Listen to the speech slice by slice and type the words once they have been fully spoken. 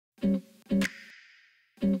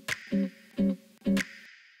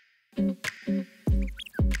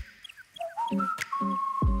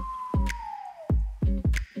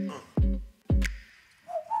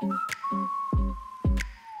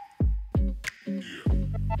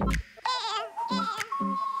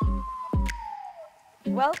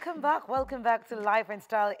Welcome back to Life and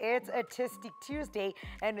Style. It's Artistic Tuesday,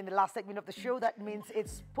 and in the last segment of the show, that means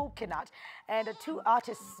it's Spoken Art. And two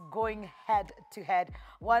artists going head to head.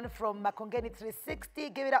 One from Makongeni 360,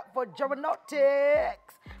 give it up for Germanotics.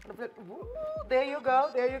 There you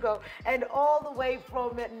go. And all the way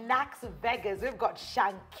from Nax Vegas, we've got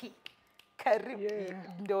Shanky. Karibu.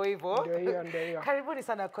 Ndio hivyo. Karibuni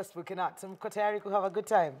sana kwa Spoken Art. Mko tayari to have a good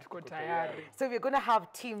time? Tuko tayari. So we're going to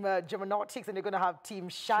have team Germanotics and we're going to have team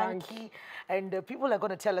Shanky. And people are going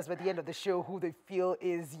to tell us by the end of the show who they feel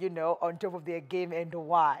is, you know, on top of their game and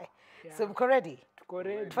why. Yeah. So mko ready? Tuko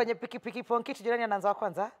ready. Tufanye piki ponki, tujirani anaanza wa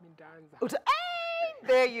kwanza? Nitaanza.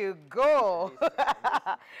 There you go.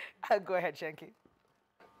 Go ahead, Shanky.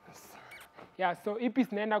 Yeah, so ipi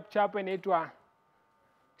tunaenda kuchapa inaitwa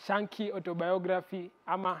Shanky Autobiography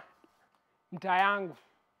ama mtaa yangu.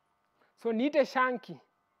 So niite Shanky.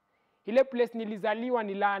 Ile place nilizaliwa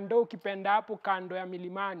ni Lando ukipenda hapo kando ya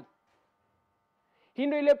milimani. Hii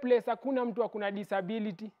ndio ile place hakuna mtu akuna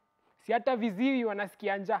disability. Si hata viziwi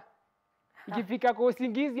wanasikia njaa. Ikifika kwa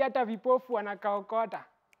usingizi hata vipofu wanakaokota.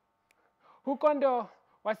 Huko ndo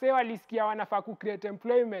wasee walisikia wanafaa ku create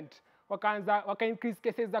employment. Waka increase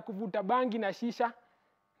cases za kuvuta bangi na shisha.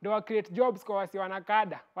 Ndo wa create jobs kwa wasi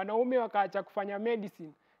wanakada. Wanaume wakaacha kufanya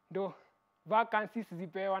medicine. Ndo vacancies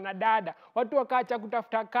zipewe wanadada. Watu wakaacha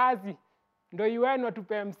kutafuta kazi. Ndo UN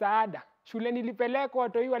watupe msaada. Shule nilipelekwa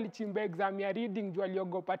watu hiyo walichimba exam ya reading juu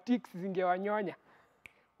waliogopa ticks zingewanyonya.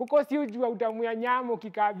 Huko si ujua utamu ya nyama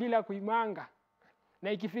ukikaa bila kuimanga.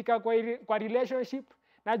 Na ikifika kwa relationship,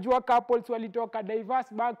 najua couples walitoka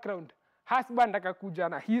diverse background. Husband akakuja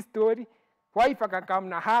na his story. Wife akakam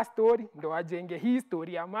na her story, ndo wajenge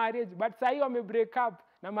history ya marriage, but sasa hiyo wame break up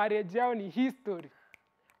na marriage yao ni history.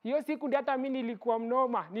 Hiyo siku ndio hata mimi nilikuwa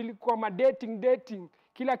mnoma, nilikuwa dating,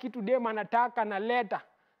 kila kitu dem anataka na letter.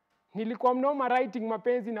 Nilikuwa mnoma writing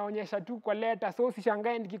mapenzi naonyesha tu kwa letter, so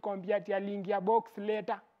usishangae nikikwambia ati aliingia box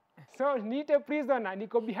letter. So niite prisoner,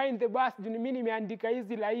 niko behind the bus, juu mimi nimeandika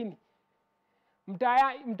hizi laini.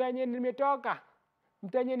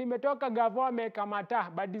 Mtanye nimetoka gavo ameweka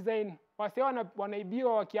mata, but design wase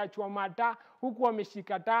wanaibiwa wakiachwa mata, huku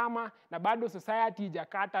wameshika tama, na bado society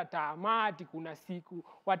ijakata tamaa ati kuna siku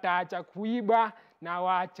wataacha kuiba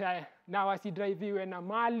na wasidriviwe na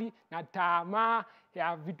mali na tamaa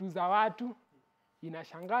ya vitu za watu.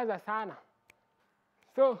 Inashangaza sana.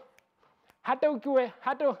 So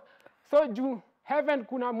so juu heaven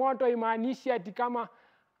kuna moto imaanishi ati kama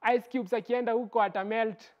ice cubes akienda huko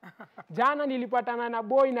atamelt. Jana nilipatana na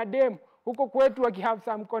boy na dem huko kwetu have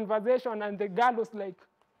some conversation, and the girl was like,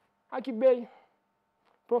 "Akibei,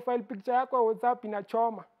 profile picture yako ya WhatsApp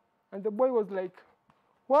inachoma." And the boy was like,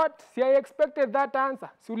 "What? See, I expected that answer.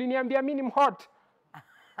 Si uliniambia mimi ni hot."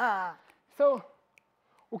 So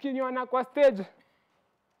ukiniona kwa stage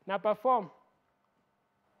na perform,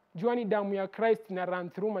 jua ni damu ya Christ na run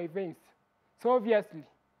through my veins. So obviously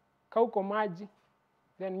kauko maji,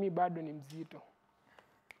 then mi bado ni mzito.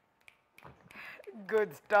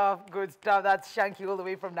 Good stuff. That's Shanky all the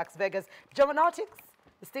way from Las Vegas. Germanotics,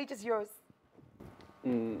 the stage is yours.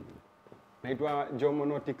 Naitwa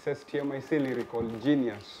Germanotics STMIC lyrical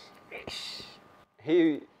genius.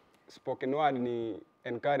 Hii spoken word ni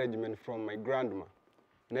encouragement from my grandma.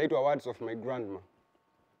 Inaitwa words of my grandma.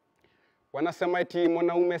 Wanasema eti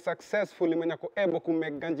mwanaume successful mwenye ako able ku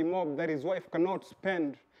make ganji mob that his wife cannot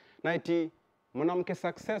spend. Na eti mwanamke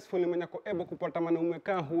successful mwenye ako able kupata mwanaume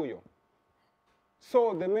kaa huyo.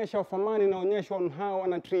 So the measure of a man inaonyeshwa on how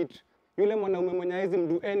ana treat yule mwanaume mwenye hawezi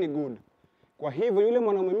mdo any good. Kwa hivyo yule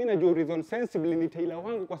mwanaume mimi najua reason sensibly ni tailor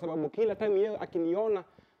wangu, kwa sababu kila time yeye akiniona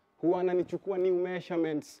huwa ananichukua new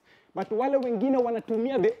measurements. But wale wengine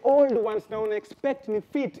wanatumia the old ones na wana expect ni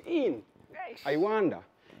fit in. I wonder.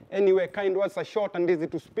 Anyway, kind words are short and easy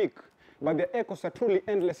to speak, but the echoes are truly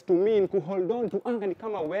endless to mean. Ku hold on to anga ni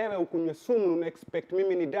kama wewe ukunywe sumu una expect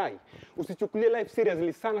mimi ni die. Usichukulie life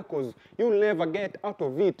seriously sana, cause you'll never get out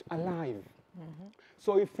of it alive.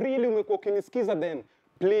 So if really umekuwa ukinisikiza, then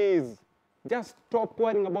please just stop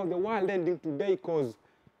worrying about the world ending today, cause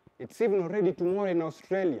it's even already tomorrow in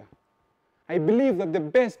Australia. I believe that the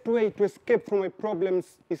best way to escape from my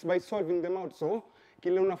problems is by solving them out. So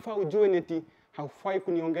kile unafaa ujue neti haufai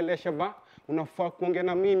kuniongelesha ba, unafaa kuongea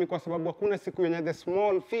na mimi, kwa sababu hakuna siku yenye the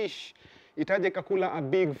small fish itaje kakula a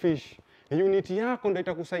big fish. Unity yako ndio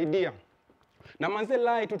itakusaidia. Na manze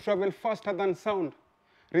lie to travel faster than sound.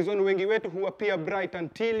 Reason wengi wetu who appear bright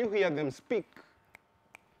until you hear them speak.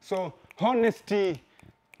 So honesty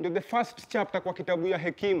ndio the first chapter kwa kitabu ya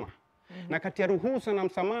hekima. Na kati ya ruhusa na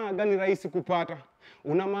msamaha gani rahisi kupata?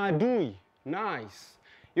 Una maadui Nice.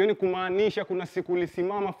 Hiyo ni kumaanisha kuna siku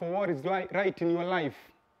ulisimama for what is right in your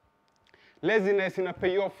life. Laziness ina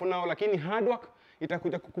pay off for now, lakini hard work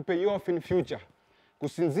itakuja kukupay off in future.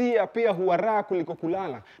 Kusinzia pia huwa raha kuliko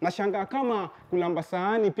kulala. Nashangaa kama kulamba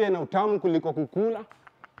sahani pia na utamu kuliko kukula.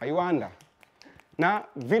 I wonder. Na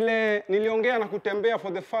vile niliongea na kutembea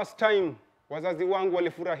for the first time, wazazi wangu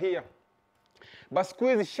walifurahia. But siku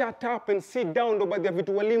hizi shut up and sit down ndo baadhi ya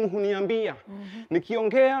vitu walimu huniambia.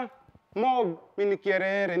 Nikiongea mob mimi ni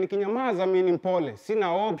kierere, nikinyamaza mimi ni mpole.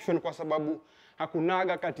 Sina option kwa sababu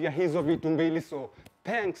hakunaga kati ya hizo vitu mbili. So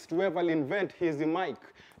thanks to whoever invent his mic.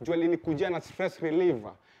 Juu alinikujia na stress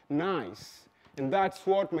reliever. Nice. And that's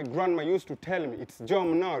what my grandma used to tell me. It's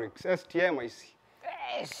John Norix, STMIC.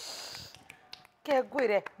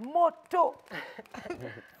 Kegwire, moto.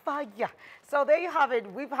 Fire. So there you have it.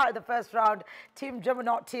 We've had the first round. Team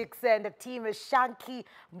Germanotics and the team Shanky.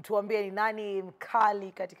 Mtuambie ni nani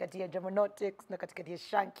mkali katikati ya Germanotics na katikati ya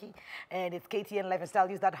Shanky. And it's KTN Life and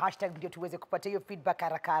Style. Use that hashtag ndio tuweze kupata hiyo feedback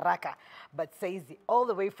haraka haraka. But saizi, all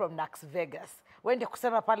the way from Nax Vegas. Wende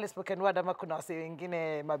kusema pale spoken word ama kuna wase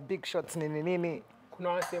wengine ma big shots nini nini? Kuna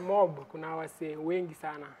wase mob, kuna wase wengi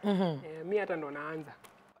sana. Mi hata ndo naanza.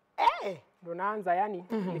 Ndo naanza yani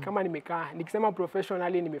ni kama nimekaa. Nikisema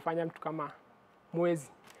professionally nimefanya mtu kama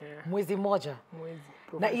mwezi. Mwezi moja. Mwezi.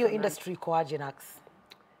 Na hiyo industry iko aje Nax?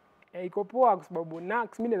 Iko poa kwa sababu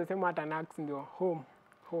Nax, mimi naweza sema hata Nax ndio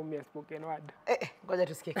home ya spoken word. Ngoja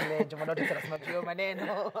tusikie kile Germanotics anasema hiyo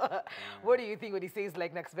maneno. What do you think when he says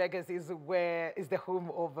like Nax Vegas is the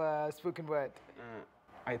home of spoken word?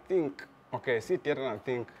 I think, okay, sit here and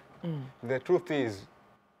think. The truth is,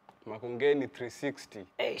 Makongeni 360,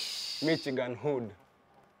 Michigan Hood,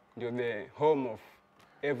 ndio the home of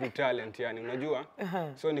every talent, yani unajua?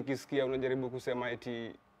 So nikisikia unajaribu kusema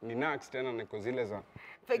eti ni Nax tena niko zile za.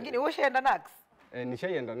 Pengine ushaenda Nax?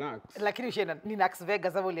 Nishaenda Nax. Lakini ushaenda ni Nax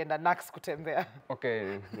Vegas au ulienda Nax kutembea?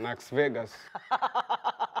 Okay, Nax Vegas.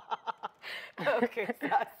 Okay,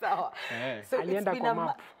 sawa. So alienda kwa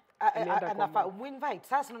map. Anafa muinvite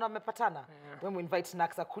sasa ndo amepatana. Wewe muinvite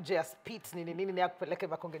Nax akuje ya spit nini na kupeleka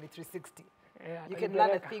Makongeni 360. You can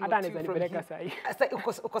learn a thing or two from him. Sasa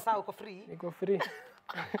uko sawa, uko free? Niko free.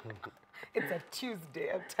 It's a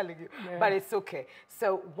Tuesday, I'm telling you. Yeah. But it's okay.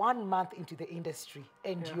 So 1 month into the industry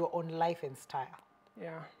and you're on Life and Style.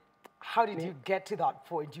 Yeah. How did you get to that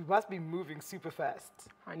point? You must be moving super fast.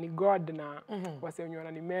 Ni God na wase wenye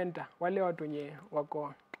wananimenta, wale watu wenye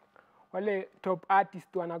wako wale top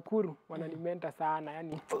artist wa Nakuru wananimenta sana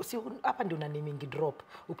yani. Si hapa ndio unanimingi drop.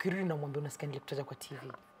 Ukirudi na mwambie unasikia nilikutaja kwa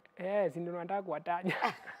TV. Si ndio nataka kuwataja.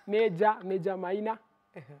 Major Maina.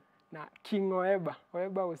 Na King Oeba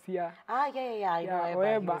Osia. Yeah, I know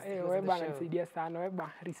Oeba. Oeba ananisaidia sana.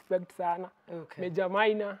 Oeba respect sana. Okay. Major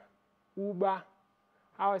Maina, Uba,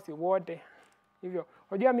 hawa si wote. Hivyo.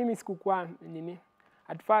 Unajua mimi sikukuwa nini?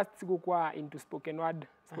 At first sikukuwa into spoken word.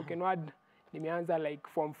 Spoken word nimeanza like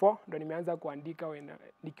form 4 ndo nimeanza kuandika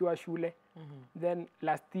nikiwa shule. Then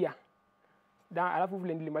last year alafu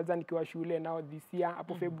vile nilimaliza nikiwa shule now this year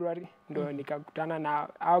hapo February ndo nikakutana na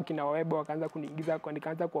hao kina Webo wakaanza kuniingiza kwa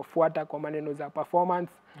nikaanza kufuata kwa maneno za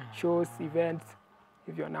performance, shows, events.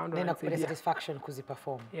 Hivyo now ndo nina satisfaction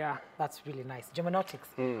kuziperform. Yeah. That's really nice.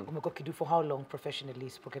 Germanotics, umekuwa kidu for how long professionally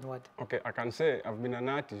spoken word? Okay, I can say I've been an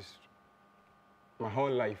artist my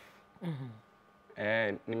whole life.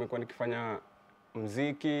 Nimekuwa nikifanya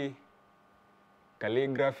muziki,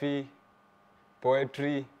 calligraphy,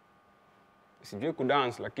 poetry. Sijui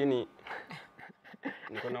kudance lakini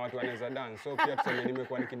niko na watu wanaweza dance, so pia tuseme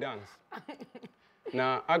nimekuwa nikidance.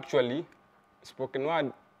 Na actually spoken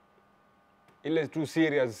word ile tu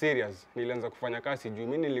serious nilianza kufanya kazi juu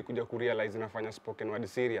mimi nilikuja kurealize nafanya spoken word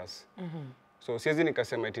serious. So siwezi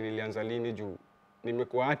nikasema eti nilianza lini juu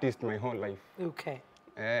nimekuwa artist my whole life. Okay.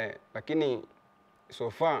 Lakini so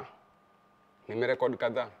far nimerecord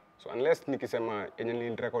kadhaa. So unless nikisema yenye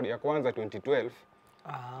nilirecord ya kwanza 2012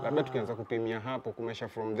 labda tukianza kupimia hapo kumesha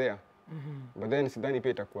from there. But then sidhani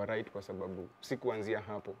pia itakuwa right kwa sababu sikuanzia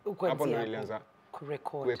hapo. Hapo ndo nilianza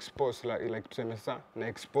ku-expose like tuseme sasa na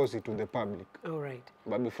expose it to the public. All right.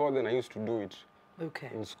 But before then I used to do it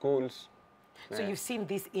in schools. So you've seen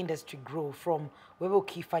this industry grow from wewe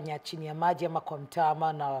ukifanya chini ya maji ama kwa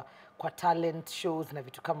mtaa na kwa talent shows na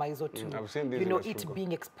vitu kama hizo tu. You know it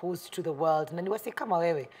being exposed to the world. Na niwase kama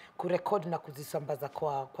wewe kurekod na kuzisambaza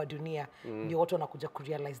kwa dunia ndio watu wanakuja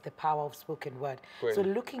kurealize the power of spoken word. So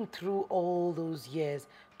looking through all those years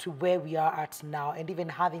to where we are at now and even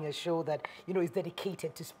having a show that you know is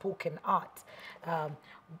dedicated to spoken art.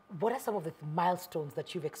 What are some of the milestones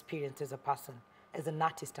that you've experienced as a person, as an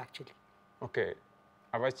artist actually? Okay,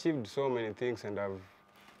 I've achieved so many things and I've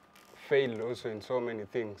failed also in so many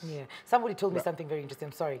things. Yeah. Somebody told me something very interesting.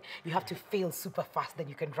 I'm sorry. You have to fail super fast, then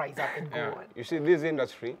you can rise up and go on. You see, this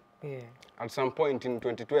industry, Yeah. at some point in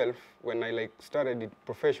 2012, when I like started it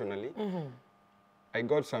professionally, I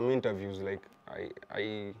got some interviews. Like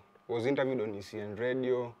I was interviewed on ECN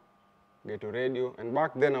Radio, Ghetto Radio, and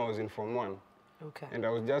back then I was in Form 1. Okay. And I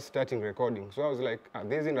was just starting recording. So I was like,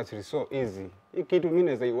 this industry is so easy. Hii kitu mimi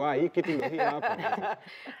naweza iwai, hii kitu ndio hii hapa.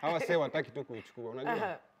 Hawa sasa wataki tu kuichukua,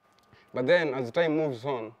 unajua? But then as time moves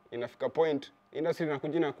on, inafika point industry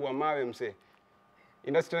inakuja na kuwa mawe mse.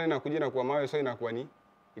 Industry inakuja na kuwa mawe, so inakuwa ni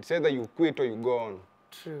it's either you quit or you go on.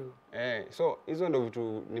 True. So hizo ndio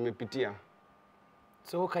vitu nimepitia.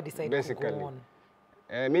 So uka decide Basically. to go on.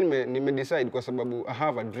 Mimi nime decide kwa sababu I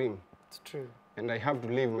have a dream. It's true. And I have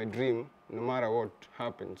to live my dream no matter what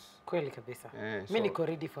happens. Kweli kabisa. So, Mimi niko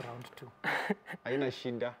ready for round 2. Haina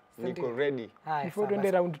shida, niko Ndio. ready. Haya, Before sawa.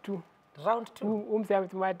 tuende round 2. Round 2. Umse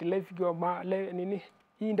ametumati life ikiwa nini?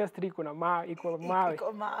 Hii industry iko mawe. Iko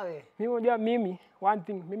mawe. Mimi unajua mimi one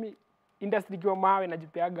thing mimi industry ikiwa mawe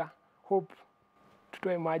najipeaga hope.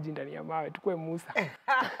 Tutoe maji ndani ya mawe, tukue Musa.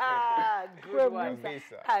 Good one.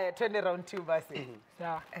 Kabisa. Haya, twende round 2 basi.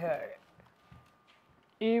 Sawa.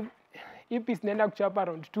 Hii piece naenda kuchapa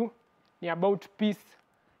round 2 ni about peace.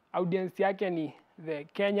 Audience yake ni the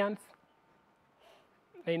Kenyans.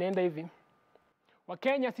 Na inaenda hivi.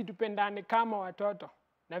 Wakenya situpendane kama watoto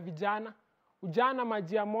na vijana. Ujana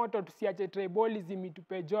maji ya moto, tusiache tribalism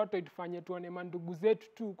itupe joto, itufanye tuone mandugu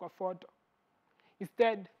zetu tu kwa foto.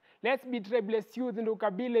 Instead, let's be tribeless youth ndo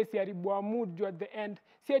kabila isiharibu mood juu at the end.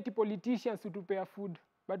 Si eti politicians utupea food,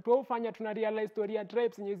 but wao hufanya tuna realize story ya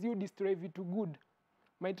tribes yenye ziu destroy vitu good.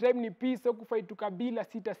 My tribe ni peace, so kufight tukabila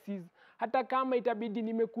sita seize. Hata kama itabidi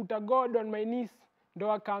nimekuta God on my knees,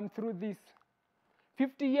 ndo I come through this.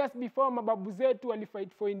 50 years before mababu zetu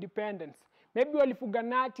walifight for independence. Maybe walifuga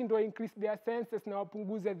nati ndo increase their senses na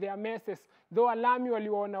wapunguze their messes. Though alami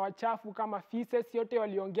waliwaona wachafu kama feces, yote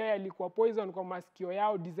waliongea yalikuwa poison kwa masikio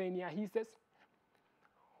yao, design ya hisses.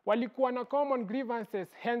 Walikuwa na common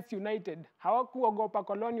grievances, hence united. Hawakuogopa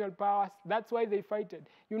colonial powers, that's why they fighted.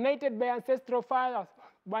 United by ancestral fires,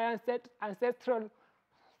 ancestral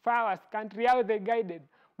powers, country yao they guided.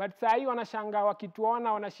 But saa hii wanashangaa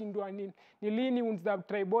wakituona, wanashindwa ni lini wounds za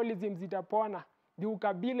tribalism zitapona. Juu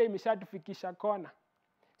kabila imeshatufikisha kona.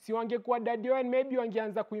 Si wangekuwa Daddy Owen, maybe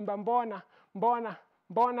wangeanza kuimba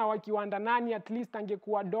mbona wakiwanda nani, at least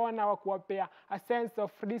angekuwa dona wa kuwapea a sense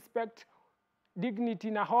of respect,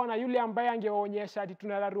 dignity na honor, yule ambaye angewaonyesha ati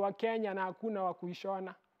tunararua Kenya na hakuna wa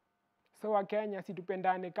kuishona. So wa Kenya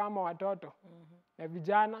situpendane kama watoto. Na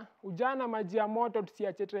vijana, ujana maji ya moto,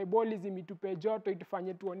 tusiache tribalism itupe joto,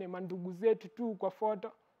 itufanye tuone mandugu zetu tu kwa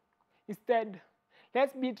foto. Instead,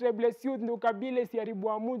 let's be tribeless youth ndo kabila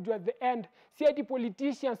isiharibu mood at the end. Si eti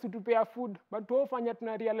politicians utupea food, but wao hufanya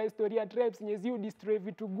tuna realize story ya tribes yenye ziu destroy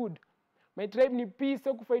vitu good. My tribe ni peace,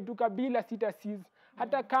 so kufight tukabila sita seize.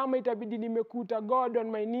 Hata kama itabidi nimekuta God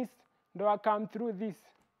on my knees, ndo I come through this.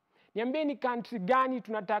 Niambie ni country gani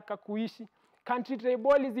tunataka kuishi? Country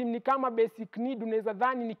tribalism ni kama basic need, unaweza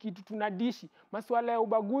dhani ni kitu tunadishi. Masuala ya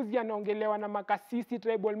ubaguzi yanaongelewa na makasisi,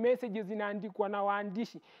 tribal messages zinaandikwa na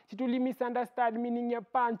waandishi. Situli misunderstand meaning ya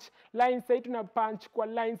punch, lines sai tuna punch kwa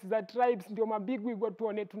lines za tribes, ndio mabigwi kwa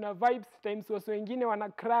tuone tuna vibes, times waso wengine wana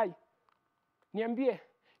cry. Niambie,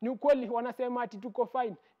 ni ukweli wanasema ati tuko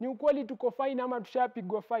fine? Ni ukweli tuko fine ama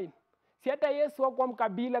tushapigwa fine? Si hata Yesu hakuwa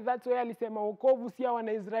mkabila, that's why alisema wokovu si ya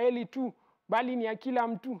Wanaisraeli tu, bali ni ya kila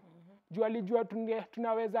mtu. Juu alijua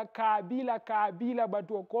tunaweza kabila,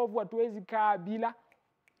 but wokovu hatuwezi kabila.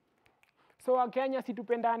 So Wakenya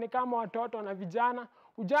situpendane kama watoto na vijana.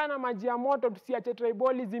 Ujana maji ya moto, tusiache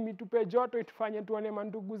tribalism itupe joto, itufanye tuone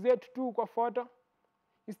mandugu zetu tu kwa foto.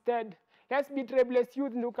 Instead, let's be tribeless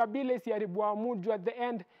youth ndo kabila isiharibu mood at the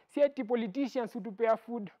end. Si eti politicians utupea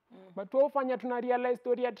food, but wao hufanya tuna realize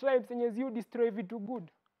story ya tribes yenye ziu destroy vitu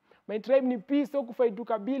good. My tribe ni peace, so kufight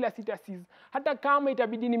tukabila sita seize. Hata kama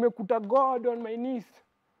itabidi nimekuta God on my knees,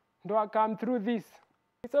 ndo I come through this.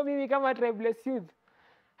 So mimi kama tribeless youth,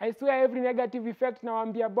 I swear every negative effect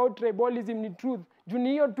nawaambia about tribalism ni truth. Juu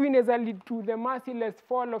hiyo tu inaweza lead to the merciless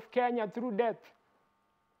fall of Kenya through death.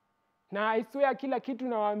 Na I swear kila kitu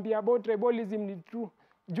nawaambia about tribalism ni true.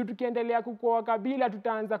 Juu tukiendelea kukua kabila,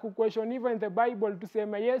 tutaanza kuquestion even the Bible,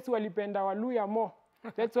 tuseme Yesu alipenda Waluya more.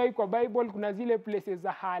 That's why kwa Bible kuna zile places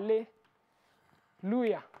za hallelujah.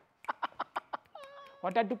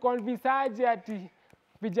 Watatuconvince ati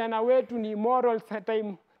vijana wetu ni moral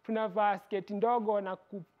time tunavaa sketi ndogo na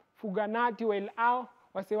kufuga nati, while hao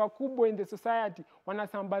wase wakubwa in the society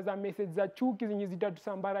wanasambaza message za chuki zenye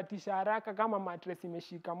zitatusambaratisha haraka kama mattress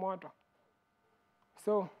imeshika moto.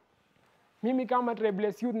 So Mimi kama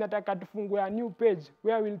Tribeless Youth nataka tufungue a new page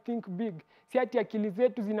where we'll think big. Si ati akili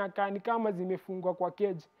zetu zinakaa ni kama zimefungwa kwa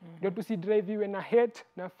cage. Ndio tusidrive na hate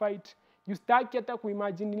na fight. Justaki hata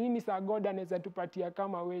kuimagine nini saa God anaweza tupatia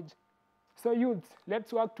kama wage. So youths,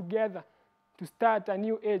 let's work together to start a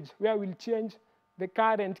new age where we'll change the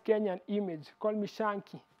current Kenyan image. Call me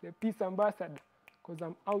Shanky, the peace ambassador, because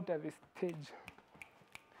I'm out of the stage.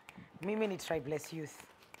 Mimi ni Tribeless Youth.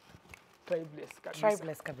 Tribeless kabisa.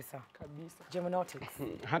 Tribeless kabisa. Kabisa. Gemonautics.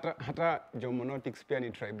 Hata Gemonautics pia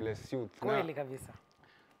ni Tribeless Youth. Kweli kabisa.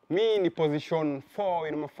 Mi ni position 4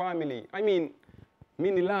 in my family. I mean,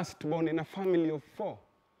 mi ni last born in a family of 4.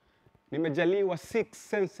 Nimejaliwa 6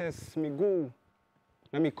 senses, miguu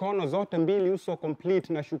na mikono zote mbili, uso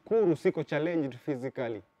complete, na shukuru siko challenged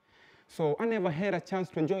physically. So I never had a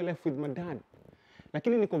chance to enjoy life with my dad.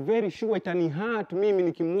 Lakini niko very sure itani hurt mimi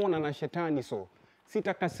nikimuona na shetani, so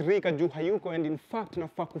sitakasirika juu hayuko, and in fact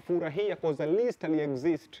nafaa kufurahia cause at least ali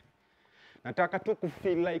exist. Nataka tu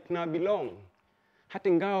kufeel like na belong. Hata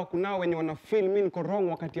ingawa kunao wenye wana feel mimi niko wrong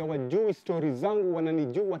wakati hawajui stories zangu,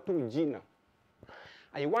 wananijua tu jina.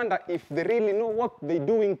 I wonder if they really know what they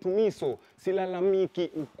doing to me, so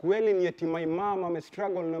silalamiki. Ukweli ni eti my mama ame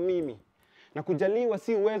struggle na mimi. Na kujaliwa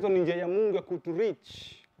si uwezo, ni njia ya Mungu ya kutu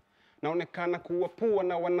reach. Naonekana kuwa pua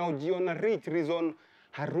na wanaojiona rich, reason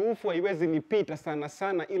harufu haiwezi nipita sana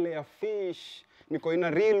sana ile ya fish. Niko in a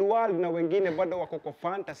real world na wengine bado wako kwa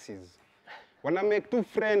fantasies. Wana make two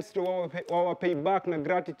friends to wawa pay back na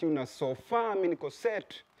gratitude, na so far mimi niko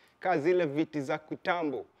set kazi zile viti za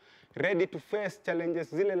kitambo, ready to face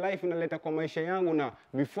challenges zile life inaleta kwa maisha yangu, na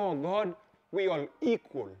before God we all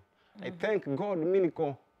equal. I thank God mimi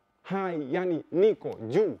niko high, yani niko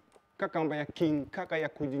juu kaka ya king, kaka ya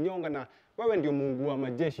kujinyonga, na wewe ndio Mungu wa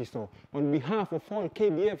majeshi. So on behalf of all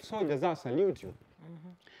KBF soldiers I salute you.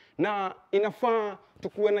 Na inafaa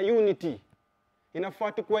tukuwe na unity.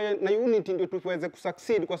 Inafaa tukuwe na unity ndio tuweze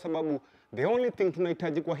kusucceed, kwa sababu the only thing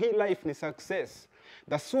tunahitaji kwa hii life ni success.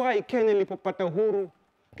 That's why Kenya ilipopata uhuru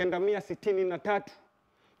 1963,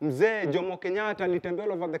 mzee Jomo Kenyatta alitembea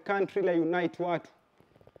all over the country la unite watu.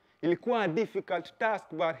 Ilikuwa a difficult task,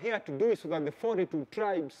 but he had to do it so that the 42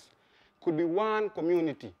 tribes could be one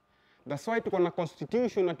community. That's why tuko na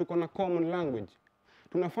constitution na tuko na common language.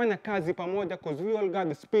 Tunafanya kazi pamoja because we all got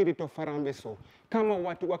the spirit of Harambee. So kama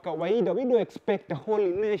watu wa kawaida, we don't expect a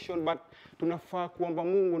holy nation, but tunafaa kuomba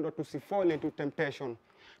Mungu ndo tusifall into temptation.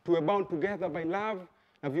 Tuwe bound together by love,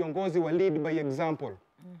 na viongozi wa lead by example.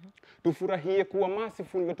 Tufurahie kuwa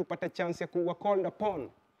merciful na tupate chance ya kuwa called upon.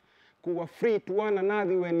 Kuwa free to one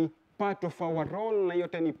another when part of our role, na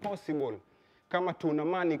yote ni possible kama tuna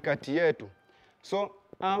amani kati yetu. So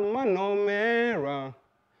I'm a Nomera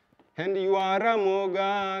and you are a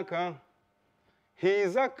Mogaka.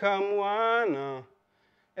 He's a Kamwana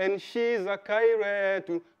and she's a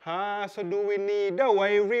Kairetu. So do we need a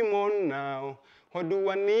Wairimon now? Or do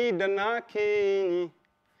I need an Akinyi?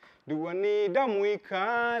 Do I need a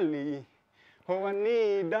Mwikali? Oh, I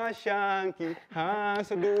need a Shanky.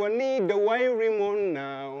 So do I need a Wairimon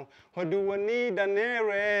now? Or do I need an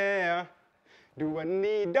area? Do I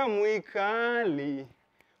need a Mwikali?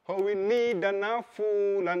 Oh, we need an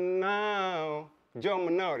Afula now.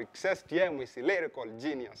 Gemonautics, STM is a lyrical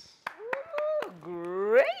genius.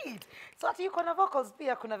 Great. So ati yuko na vocals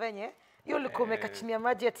pia kuna venye? Hiyo ulikuwa umeka chini ya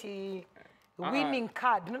maji ati winning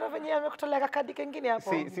card. Unaona venye amekutolea kadi kingine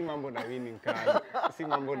hapo? Si mambo na winning card. Si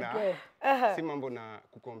mambo na si mambo na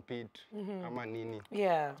kucompete ama nini.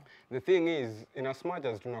 Yeah. The thing is, in as much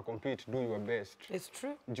as tuna compete, do your best. It's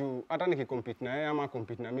true. Juu hata nikicompete na yeye ama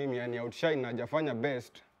compete na mimi, yani outshine na hajafanya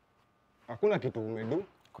best, hakuna kitu umedu.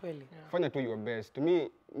 Kweli. Fanya tu your best. Mimi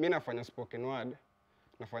nafanya spoken word,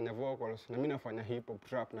 nafanya vocals, na mimi nafanya hip hop,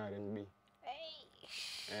 trap na R&B.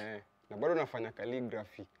 Na bado nafanya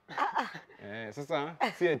calligraphy. Sasa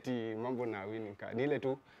si eti mambo na winning card. Ni ile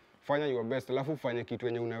tu fanya your best, alafu ufanye kitu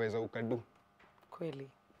yenye unaweza ukadu. Kweli.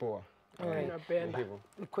 Poa. Napenda.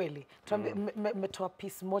 Kweli. Mmetoa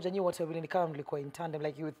piece moja nyi wote wawili ni kama mlikuwa in tandem,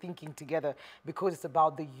 like you were thinking together, because it's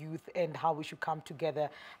about the youth and how we should come together,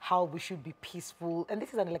 how we should be peaceful. And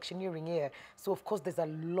this is an electioneering year, so of course there's a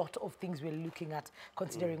lot of things we're looking at,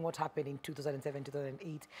 considering what happened in 2007,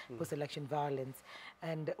 2008, post-election violence.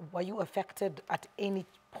 And were you affected at any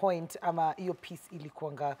point, ama your piece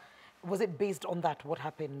ilikuanga, was it based on that, what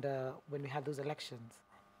happened when we had those elections?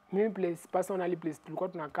 Mimi personally tulikuwa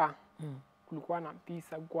tunakaa. Kulikuwa na peace,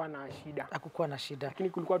 hakukuwa na shida. Hakukuwa na shida. Lakini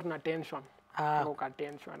kulikuwa tuna tension. Kwa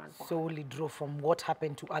tension hapo. So we draw from what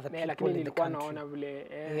happened to other people lakini in the nilikuwa country. naona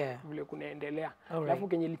vile kunaendelea. Alafu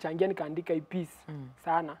kenye nilichangia nikaandika hii piece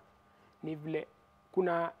sana ni vile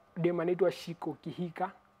kuna dem anaitwa Shiko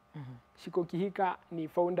Kihika Shiko Kihika ni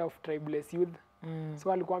founder of Tribeless Youth.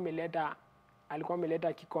 So alikuwa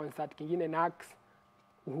ameleta ki-concert kingine Nax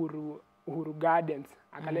Uhuru Gardens.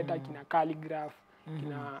 Akaleta kina Calligraph,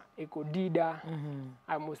 kina Eko Dida,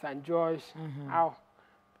 Amos and Josh, au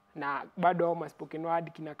na bado hao spoken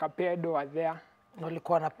word kina Kapedo were there.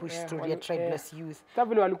 Walikuwa na push story ya Tribeless Youth. Sasa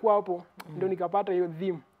vile walikuwa hapo ndio nikapata hiyo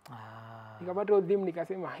theme. Nikapata hiyo theme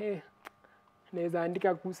nikasema naweza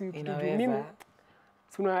andika kuhusu kitu mimi.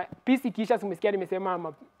 Suna peace kisha simesikia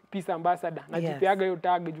nimesema peace ambassador. Najipeaga hiyo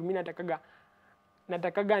tag juu mimi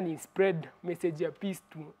natakaga ni spread message ya peace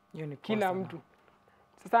to kila mtu.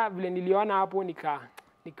 Sasa vile niliona hapo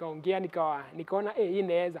nikaongea nikaona hii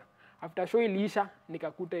inaweza. After show iliisha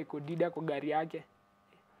nikakuta Eko Dida kwa gari yake.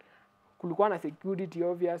 Kulikuwa na security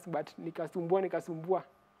obvious but nikasumbua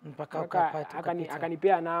mpaka ukapata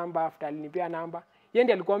akanipea namba. After alinipea namba yeye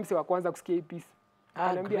ndiye alikuwa mse wa kwanza kusikia hii piece.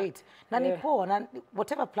 Great. Na ni poa, na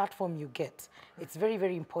whatever platform you get, it's very,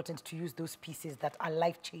 very important to use those pieces that are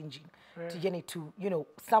life-changing. To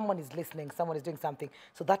someone is listening, someone is doing something.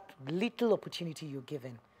 So that little opportunity you're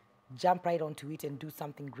given, jump right onto it and do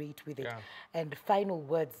something great with it. Yeah. And final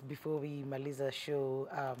words before we maliza show,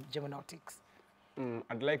 Germanotics.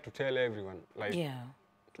 I'd like to tell everyone, like,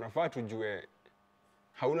 tunafaa tujue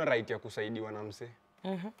hauna right ya kusaidiwa na mse.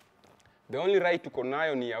 The only right uko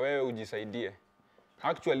nayo ni ya wewe ujisaidie.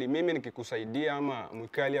 Actually, mimi nikikusaidia ama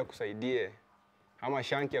Mwikali akusaidie, ama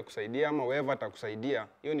Shanky akusaidie, ama whoever atakusaidia,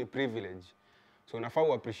 hiyo ni privilege. So unafaa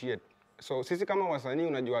uappreciate. So sisi kama wasanii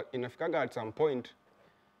unajua inafikaga at some point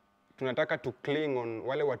tunataka to cling on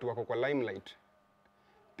wale watu wako kwa limelight.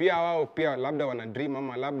 Pia wao pia labda wana dream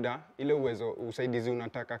ama labda ile uwezo usaidizi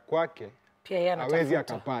unataka kwake hawezi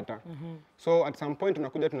akapata. So at some point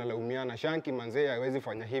tunakuja tunalaumiana, Shanky manzee hawezi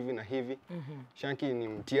fanya hivi na hivi. Shanky ni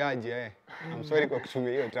mtiaji I'm sorry kwa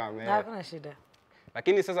kutumia hiyo term Hakuna shida.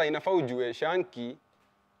 Lakini sasa inafaa ujue Shanky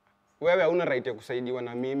wewe hauna right ya kusaidiwa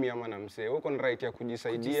na mimi ama na msee. Uko na right ya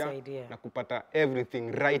kujisaidia na kupata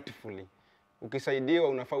everything rightfully. Ukisaidiwa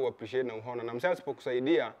unafaa uappreciate na uhono. Na msee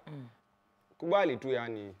asipokusaidia kubali tu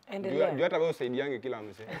yani. Juu hata wewe usaidiange kila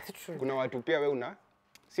msee. Kuna watu pia wewe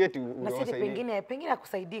si eti pengine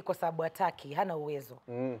akusaidii kwa sababu hataki, hana uwezo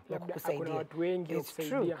wa kukusaidia. Kuna watu wengi wa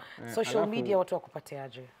kusaidia. Social media watu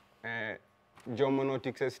wakupateaje?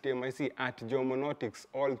 Germanotics STMIC @Germanotics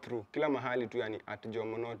all through. Kila mahali tu yani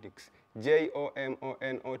 @Germanotics.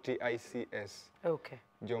 JOMONOTICS. Okay.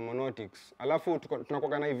 Germanotics. Alafu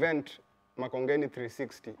tunakuwa na event Makongeni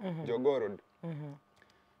 360 Jogoo Road.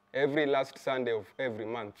 Every last Sunday of every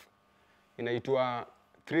month. Inaitwa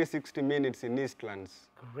 360 minutes in Eastlands.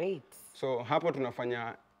 Great. So hapo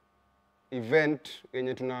tunafanya event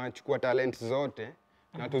yenye tunachukua talent zote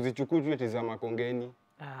na tuzichukue tu za Makongeni.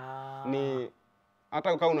 Ni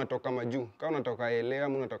hata kama unatoka majuu, kama unatoka Elea,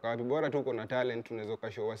 unatoka wapi, bora tu uko na talent unaweza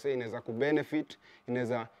ukashow wase, inaweza kubenefit,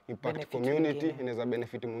 inaweza impact community, inaweza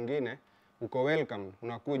benefit mwingine. Uko welcome,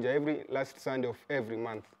 unakuja every last Sunday of every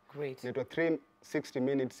month. Great. Inaitwa 360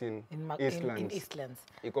 minutes in Eastlands. In Eastlands.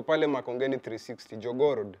 Iko pale Makongeni 360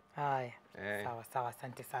 Jogoo Road. Haya. Sawa,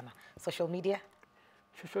 asante sana. Social media?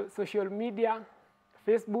 Social media,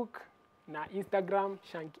 Facebook na Instagram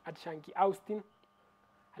 @Shanky Austin.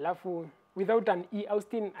 Alafu without an E,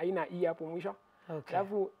 Austin haina E hapo mwisho. Okay.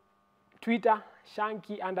 Alafu Twitter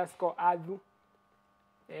Shanky_Adhu.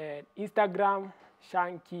 Instagram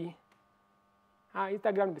Shanky.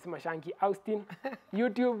 Instagram nimesema Shanky Austin.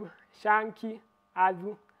 YouTube Shanky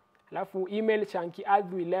Adhu. Alafu email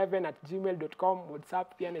shankyadhu11@gmail.com.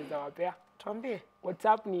 WhatsApp pia naweza wapea. Tuambie.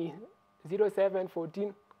 WhatsApp ni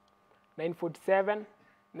 0714 947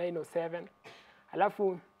 907.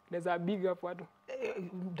 Alafu naweza big up watu.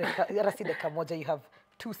 Rasi dakika moja, you have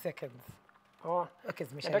 2 seconds. Okay,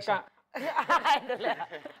 zimeshaisha.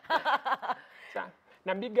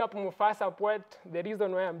 Na big up Mufasa Poet, the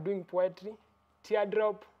reason why I'm doing poetry.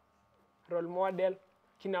 Teardrop, Role Model,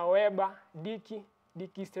 kina Weba,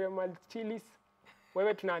 Diki Stremal Chilis.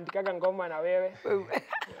 Wewe tunaandikaga ngoma na wewe.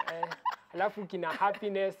 Alafu kina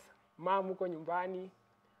Happiness, Mom uko nyumbani,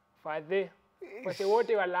 Father. Wase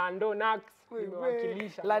wote wa Lando Nax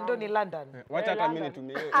nimewakilisha. Lando ni London. Wacha hata mimi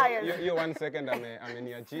nitumie hiyo 1 second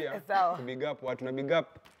ameniachia. To big up watu na big up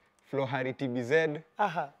Flohari TBZ.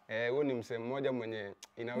 Huyo ni msemo mmoja mwenye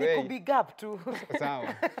inawei. Niku big up tu.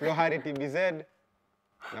 Sawa. Flohari TBZ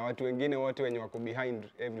na watu wengine wote wenye wako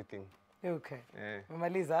behind everything. Okay.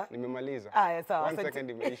 Umemaliza? Nimemaliza. Sawa. 1 second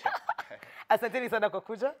imeisha. Asanteni sana kwa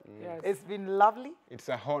kuja. It's been lovely. It's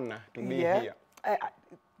a honor to be here.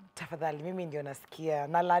 Tafadhali mimi ndio nasikia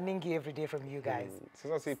na learning every day from you guys.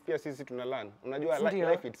 Sasa pia sisi tuna learn. Unajua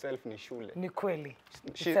life itself ni shule. Ni kweli.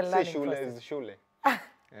 Si shule is shule.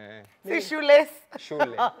 Si shoeless.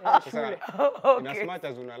 Shule. shule. In as much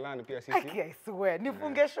as unalearn pia sisi. I swear.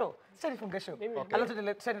 Nifunge show. Sasa nifunge show. Alafu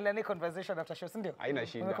tuendelee conversation after show, si ndio? Haina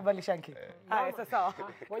shida. Umekubali Shanky? Haya, sasa.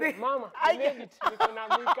 Mama, I made it. Niko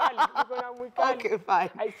na mwikali. Okay,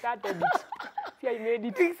 fine. I started it. See, I made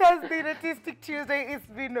it. This has been Artistic Tuesday. It's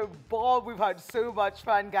been a ball. We've had so much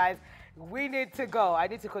fun, guys. We need to go. I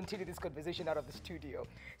need to continue this conversation out of the studio.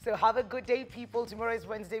 So have a good day, people. Tomorrow is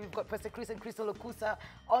Wednesday. We've got Pastor Chris and Crystal Okusa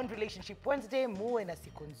on Relationship Wednesday. Muwe na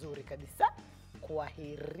siku nzuri kabisa.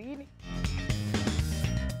 Kwaherini.